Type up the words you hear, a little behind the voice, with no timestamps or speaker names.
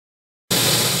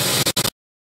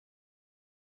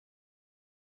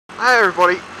Hi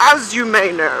everybody, as you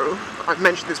may know, I've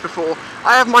mentioned this before,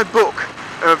 I have my book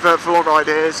of vlog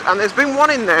ideas, and there's been one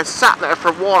in there, sat there for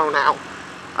a while now,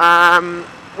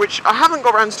 which I haven't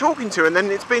got around to talking to, and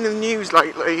then it's been in the news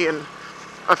lately, and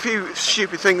a few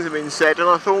stupid things have been said, and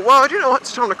I thought, well, do you know what,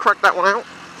 it's time to crack that one out.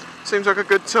 Seems like a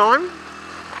good time.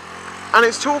 And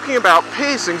it's talking about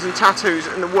piercings and tattoos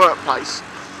in the workplace.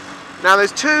 Now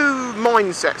there's two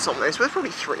mindsets on this, well, there's probably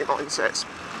three mindsets,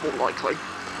 more likely.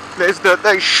 There's that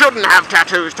they shouldn't have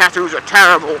tattoos, tattoos are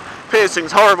terrible,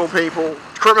 piercings, horrible people,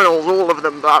 criminals, all of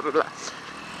them, blah blah blah.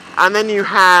 And then you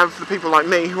have the people like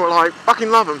me who are like, fucking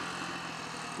love them.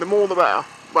 The more the better.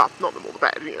 Well, not the more the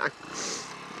better, you know.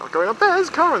 Not going up there, there's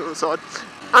a car on the other side.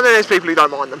 And then there's people who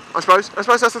don't mind them, I suppose. I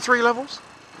suppose that's the three levels.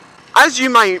 As you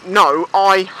may know,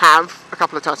 I have a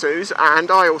couple of tattoos, and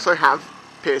I also have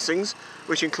piercings,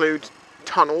 which include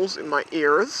tunnels in my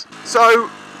ears. So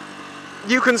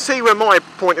you can see where my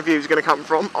point of view is going to come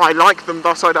from. I like them,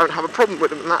 thus I don't have a problem with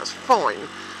them, and that's fine.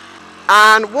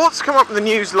 And what's come up in the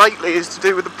news lately is to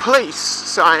do with the police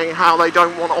saying how they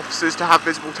don't want officers to have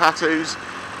visible tattoos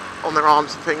on their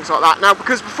arms and things like that. Now,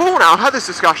 because before now, I've had this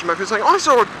discussion where people saying, I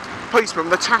saw a policeman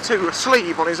with a tattoo, a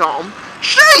sleeve on his arm.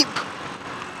 Sheep!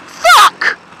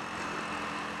 Fuck!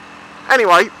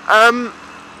 Anyway,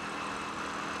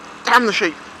 damn the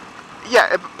sheep.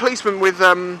 Yeah, a policeman with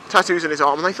tattoos in his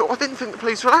arm, and they thought, I didn't think the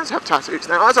police were allowed to have tattoos.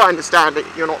 Now, as I understand it,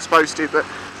 you're not supposed to, but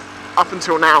up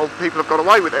until now, people have got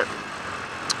away with it.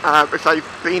 If they've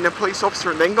been a police officer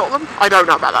and then got them, I don't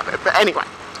know about that bit. But anyway,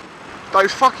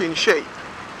 those fucking sheep.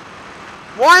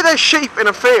 Why are there sheep in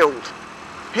a field?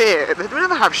 Here, they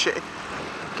never have sheep.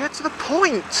 Get to the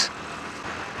point.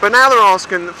 But now they're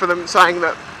asking for them, saying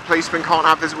that policemen can't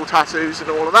have visible tattoos and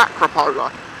all of that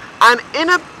crapola. And in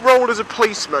a role as a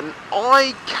policeman,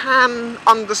 I can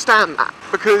understand that,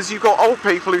 because you've got old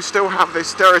people who still have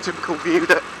this stereotypical view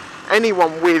that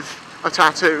anyone with a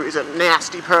tattoo is a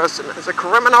nasty person, is a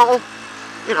criminal,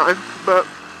 you know, but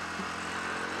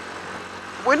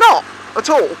we're not at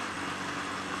all.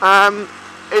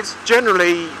 It's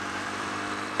generally,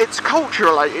 it's culture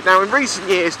related. Now in recent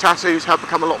years, tattoos have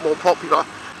become a lot more popular.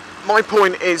 My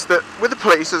point is that with the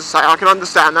police, as I say, I can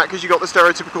understand that, because you've got the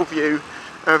stereotypical view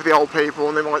of the old people,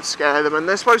 and they might scare them, and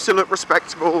they're supposed to look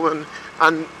respectable, and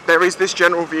there is this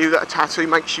general view that a tattoo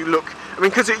makes you look, I mean,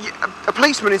 because a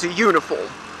policeman is a uniform.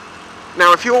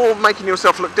 Now if you're making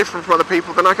yourself look different from other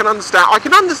people, then I can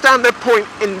understand their point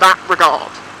in that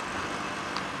regard.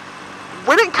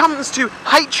 When it comes to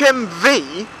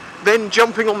HMV then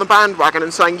jumping on the bandwagon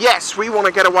and saying, yes, we want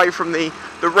to get away from the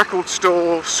record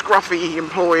store scruffy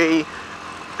employee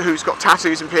who's got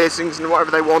tattoos and piercings and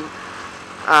whatever they want,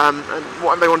 and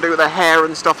whatever they want to do with their hair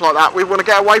and stuff like that. We want to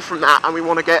get away from that, and we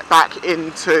want to get back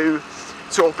into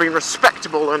sort of being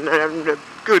respectable and a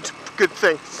good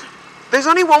thing. There's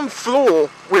only one flaw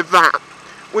with that,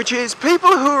 which is people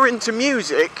who are into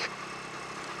music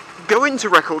go into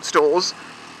record stores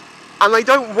and they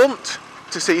don't want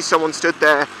to see someone stood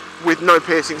there with no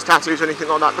piercings, tattoos, or anything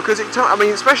like that, because I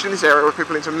mean, especially in this area where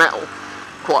people are into metal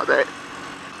quite a bit.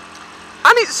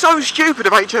 And it's so stupid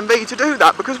of HMV to do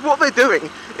that, because what they're doing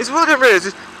is, what they don't realise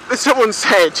is, that someone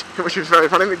said, which was very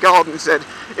funny, the Guardian said,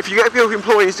 if you get your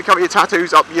employees to cover your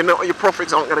tattoos up, your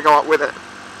profits aren't going to go up with it.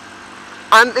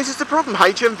 And this is the problem.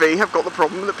 HMV have got the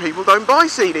problem that people don't buy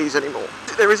CDs anymore.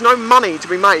 There is no money to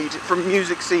be made from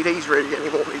music CDs really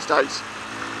anymore these days.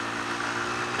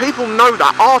 People know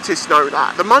that, artists know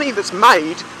that. The money that's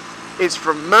made is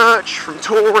from merch, from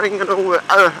touring and all the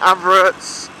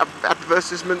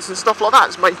advertisements and stuff like that.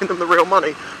 It's making them the real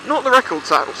money, not the record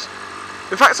sales.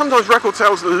 In fact, sometimes record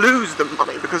sales lose them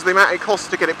money because of the amount it costs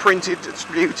to get it printed,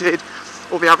 distributed,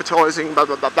 all the advertising, blah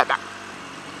blah blah blah blah.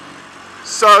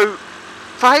 So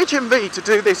for HMV to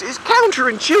do this is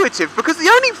counterintuitive, because the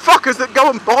only fuckers that go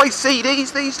and buy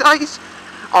CDs these days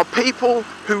are people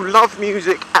who love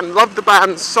music and love the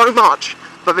band so much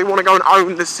that they want to go and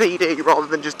own the CD rather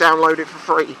than just download it for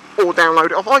free, or download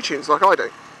it off iTunes like I do.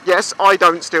 Yes, I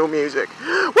don't steal music.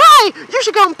 Why? You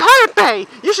should go on Pirate Bay!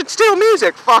 You should steal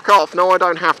music! Fuck off. No, I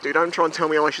don't have to. Don't try and tell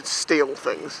me I should steal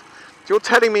things. If you're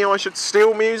telling me I should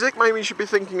steal music, maybe you should be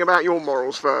thinking about your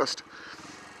morals first.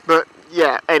 But,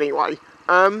 yeah, anyway.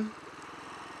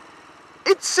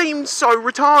 It seemed so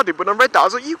retarded when I read that. I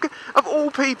was like, you could, of all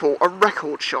people, a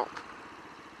record shop.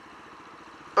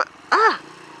 But,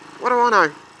 what do I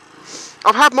know?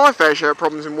 I've had my fair share of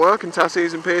problems in work and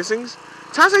tattoos and piercings.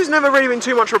 Tattoos never really been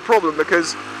too much of a problem,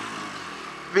 because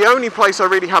the only place I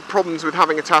really had problems with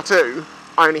having a tattoo,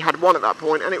 I only had one at that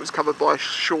point, and it was covered by a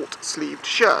short-sleeved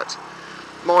shirt.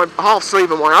 My half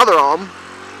sleeve on my other arm,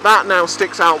 that now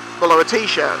sticks out below a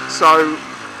t-shirt, so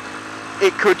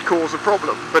it could cause a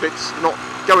problem, but it's not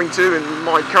going to in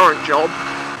my current job.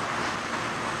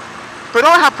 But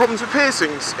I had problems with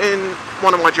piercings in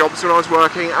one of my jobs when I was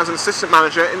working as an assistant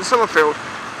manager in Summerfield.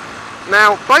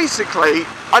 Now, basically,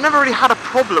 I never really had a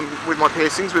problem with my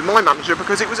piercings with my manager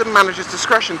because it was a manager's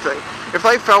discretion thing. If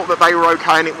they felt that they were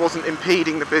okay and it wasn't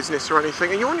impeding the business or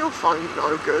anything, and you're on your phone,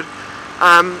 no good,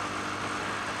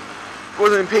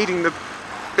 wasn't impeding the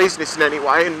business in any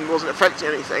way and wasn't affecting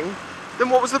anything, then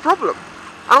what was the problem?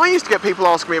 And I used to get people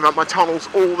asking me about my tunnels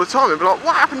all the time and be like,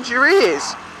 what happened to your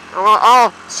ears? And I'm like,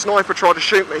 oh, sniper tried to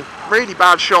shoot me. Really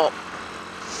bad shot.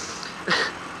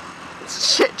 It's a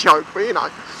shit joke, but you know.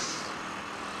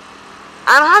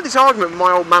 And I had this argument with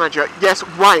my old manager, yes,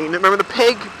 Wayne, remember the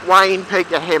pig? Wayne, pig,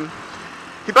 yeah, him.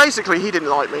 He didn't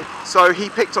like me, so he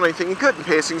picked on anything he could, and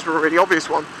piercings were a really obvious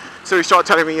one. So he started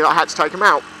telling me that I had to take them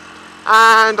out.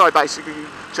 And I basically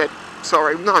said,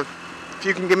 sorry, no. If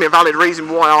you can give me a valid reason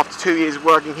why after 2 years of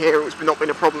working here it's not been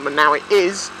a problem and now it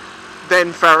is,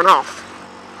 then fair enough.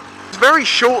 Very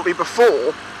shortly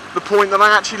before the point that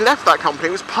I actually left that company,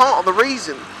 it was part of the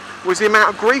reason, was the amount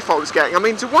of grief I was getting. I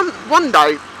mean, one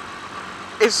day,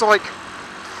 it's like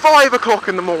 5 o'clock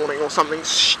in the morning or something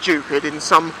stupid in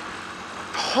some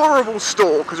horrible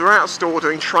store, because we're out of store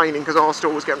doing training because our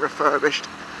store was getting refurbished.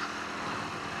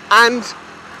 And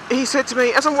he said to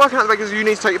me, as I'm working out the because you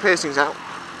need to take your piercings out.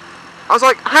 I was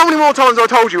like, how many more times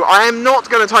have I told you I am not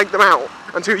going to take them out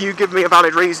until you give me a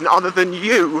valid reason other than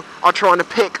you are trying to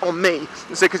pick on me.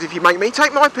 And so, because if you make me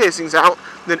take my piercings out,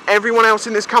 then everyone else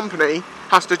in this company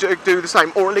has to do the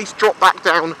same, or at least drop back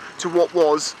down to what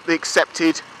was the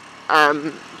accepted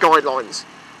guidelines.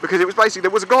 Because it was basically,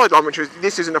 there was a guideline which was,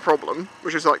 this isn't a problem,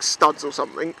 which was like studs or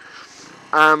something.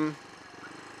 And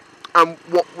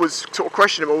what was sort of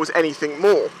questionable was anything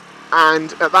more.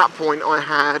 And at that point I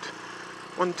had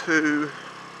 1, 2,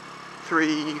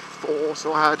 3, 4,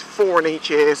 so I had 4 in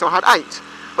each ear, so I had 8.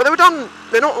 But they were done,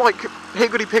 they're not like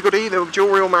higgledy-piggledy, they were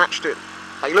jewellery all matched it.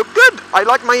 They look good, I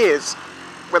like my ears,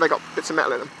 where they got bits of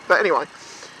metal in them. But anyway,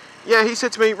 yeah, he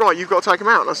said to me, right, you've got to take them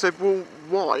out. And I said, well,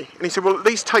 why? And he said, well, at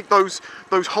least take those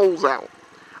holes out.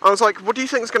 I was like, what do you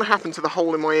think is going to happen to the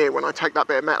hole in my ear when I take that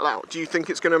bit of metal out? Do you think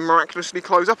it's going to miraculously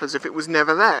close up as if it was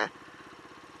never there?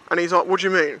 And he's like, what do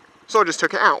you mean? So I just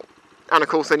took it out. And of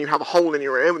course then you have a hole in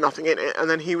your ear with nothing in it, and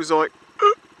then he was like,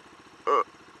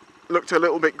 looked a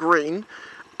little bit green,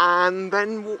 and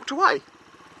then walked away.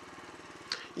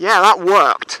 Yeah, that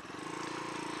worked.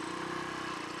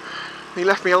 He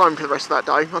left me alone for the rest of that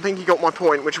day. I think he got my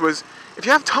point, which was, if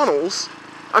you have tunnels,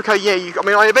 okay, yeah,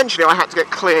 eventually I had to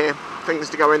get clear things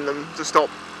to go in them to stop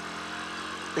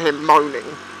him moaning.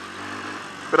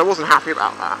 But I wasn't happy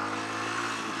about that.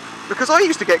 Because I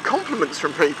used to get compliments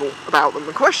from people about them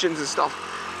and questions and stuff.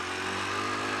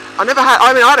 I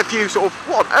had a few sort of,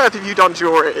 what on earth have you done to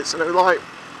your ears? And they were like,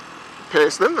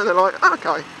 pierce them, and they're like, oh,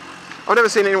 okay. I've never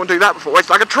seen anyone do that before. It's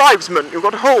like a tribesman. You've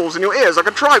got holes in your ears like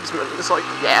a tribesman. It's like,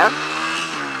 yeah,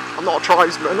 I'm not a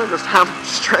tribesman, I just have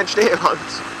stretched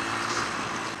earlobes.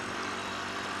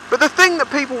 But the thing that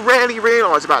people rarely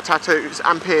realise about tattoos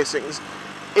and piercings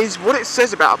is what it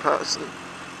says about a person.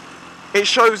 It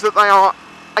shows that they are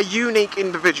a unique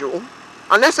individual.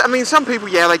 Unless, I mean, some people,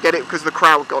 yeah, they get it because the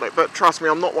crowd got it, but trust me,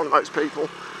 I'm not one of those people.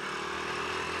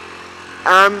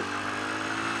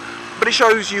 But it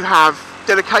shows you have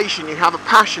dedication, you have a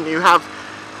passion, you have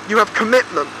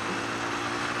commitment.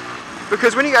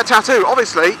 Because when you get a tattoo,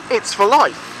 obviously, it's for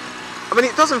life. I mean,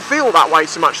 it doesn't feel that way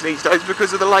so much these days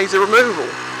because of the laser removal.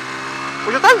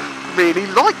 Which I don't really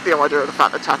like the idea of the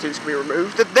fact that tattoos can be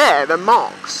removed. They're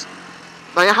marks.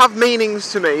 They have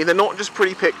meanings to me, they're not just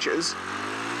pretty pictures.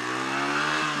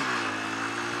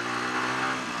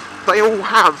 They all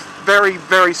have very,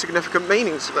 very significant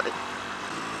meanings to me.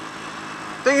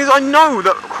 Thing is, I know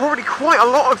that probably quite a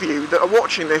lot of you that are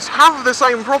watching this have the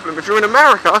same problem. If you're in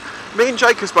America, me and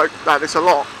Jake have spoke about this a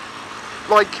lot.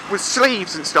 Like, with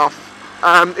sleeves and stuff.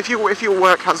 If your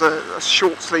work has a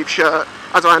short sleeve shirt,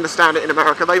 as I understand it in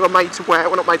America, they were made to wear,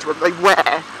 well not made to wear, but they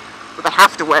wear, but they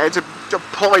have to wear to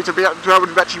be able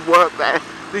to actually work there,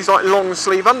 these like long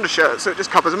sleeve undershirts, so it just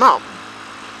covers them up.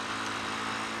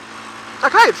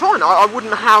 Okay, fine, I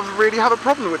wouldn't really have a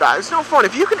problem with that. It's not fine.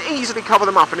 If you can easily cover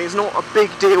them up and it's not a big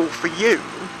deal for you,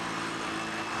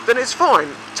 then it's fine.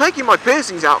 Taking my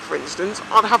piercings out, for instance,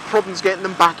 I'd have problems getting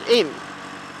them back in.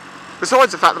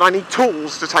 Besides the fact that I need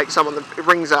tools to take some of the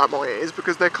rings out of my ears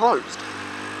because they're closed.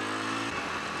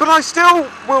 But I still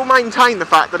will maintain the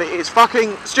fact that it is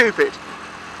fucking stupid.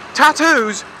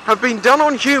 Tattoos have been done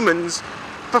on humans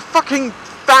for fucking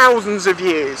thousands of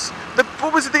years.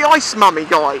 What was it, the ice mummy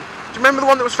guy? Do you remember the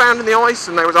one that was found in the ice,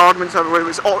 and there was arguments over whether it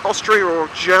was Austria or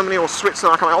Germany or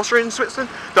Switzerland, I can't remember, Austria and Switzerland,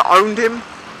 that owned him?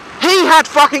 He had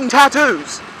fucking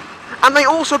tattoos! And they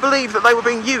also believed that they were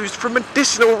being used for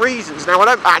medicinal reasons. Now, I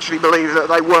don't actually believe that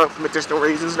they work for medicinal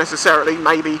reasons necessarily.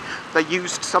 Maybe they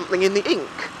used something in the ink.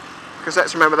 Because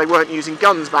let's remember, they weren't using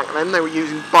guns back then. They were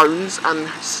using bones and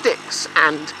sticks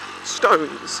and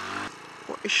stones.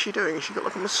 What is she doing? Has she got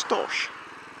like a moustache?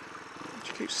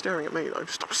 She keeps staring at me though.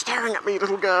 Stop staring at me,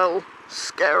 little girl.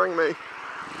 Scaring me.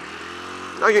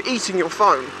 No, you're eating your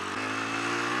phone.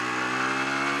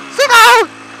 Sicko!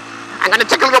 I'm gonna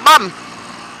tickle your bum!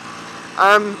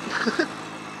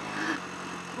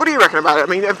 What do you reckon about it? I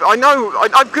mean,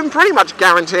 I can pretty much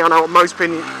guarantee I know what most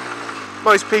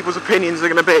people's opinions are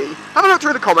going to be. Have a look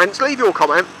through the comments, leave your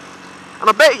comment, and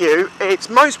I bet you it's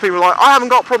most people like, I haven't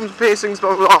got problems with piercings,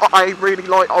 but I really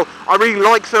like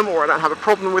them, or I don't have a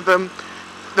problem with them.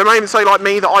 They may even say, like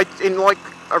me, that in like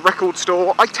a record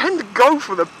store, I tend to go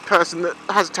for the person that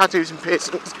has tattoos and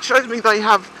piercings. It shows me they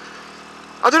have,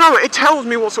 I don't know, it tells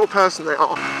me what sort of person they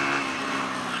are.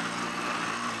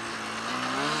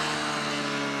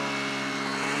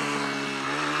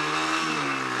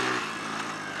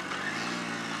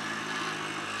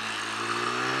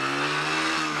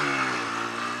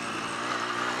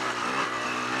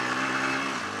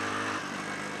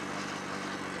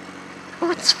 Oh,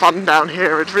 it's fun down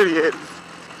here, it really is.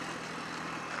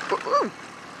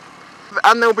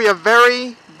 And there'll be a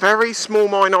very, very small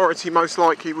minority, most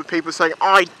likely, with people saying,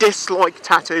 I dislike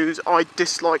tattoos, I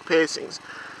dislike piercings.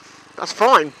 That's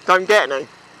fine, don't get any.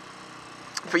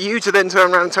 For you to then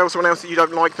turn around and tell someone else that you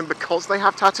don't like them because they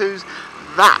have tattoos,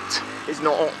 that is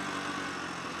not on.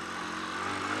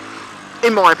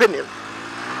 In my opinion.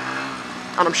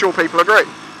 And I'm sure people agree.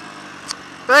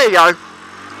 There you go.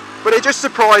 But it just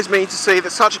surprised me to see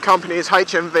that such a company as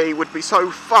HMV would be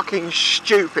so fucking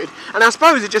stupid. And I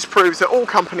suppose it just proves that all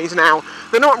companies now,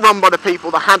 they're not run by the people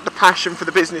that had the passion for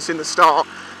the business in the start,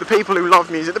 the people who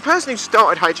love music. The person who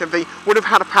started HMV would have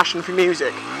had a passion for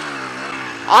music.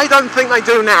 I don't think they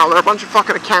do now. They're a bunch of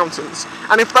fucking accountants.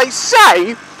 And if they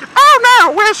say, oh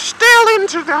no, we're still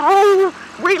into the whole,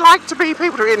 we like to be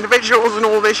people to individuals and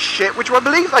all this shit, which I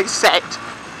believe they said,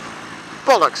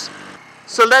 bollocks.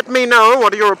 So let me know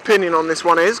what your opinion on this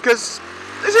one is, because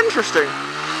it's interesting.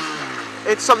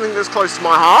 It's something that's close to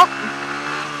my heart,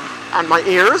 and my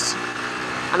ears,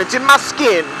 and it's in my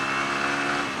skin.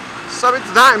 So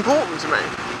it's that important to me.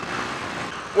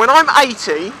 When I'm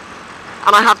 80,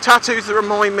 and I have tattoos that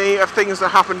remind me of things that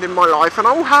happened in my life, and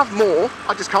I will have more,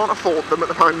 I just can't afford them at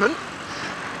the moment,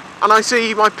 and I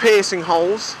see my piercing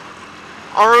holes,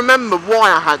 I remember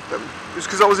why I had them. It was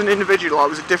because I was an individual, I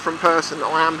was a different person,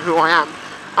 I am who I am.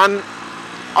 And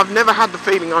I've never had the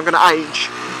feeling I'm going to age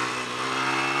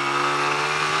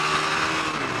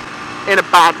in a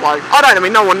bad way. I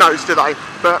mean, no one knows, do they?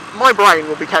 But my brain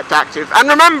will be kept active. And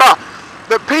remember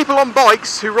that people on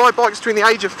bikes, who ride bikes between the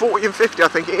age of 40 and 50, I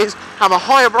think it is, have a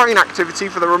higher brain activity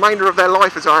for the remainder of their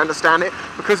life, as I understand it,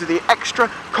 because of the extra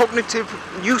cognitive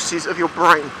uses of your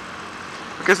brain.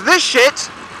 Because this shit,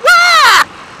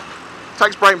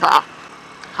 takes brain power.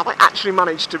 Have I actually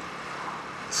managed to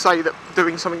say that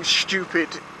doing something stupid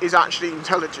is actually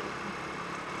intelligent?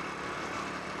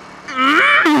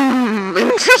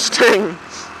 Interesting!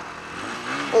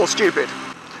 Or stupid.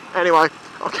 Anyway,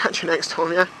 I'll catch you next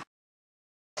time, yeah?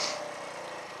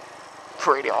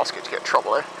 Pretty ask it to get in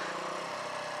trouble here.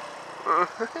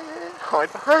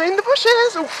 Hide behind the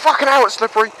bushes! Oh, fucking hell, it's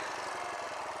slippery!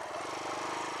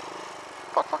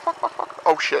 Fuck.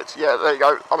 Oh shit, yeah, there you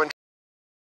go. I'm in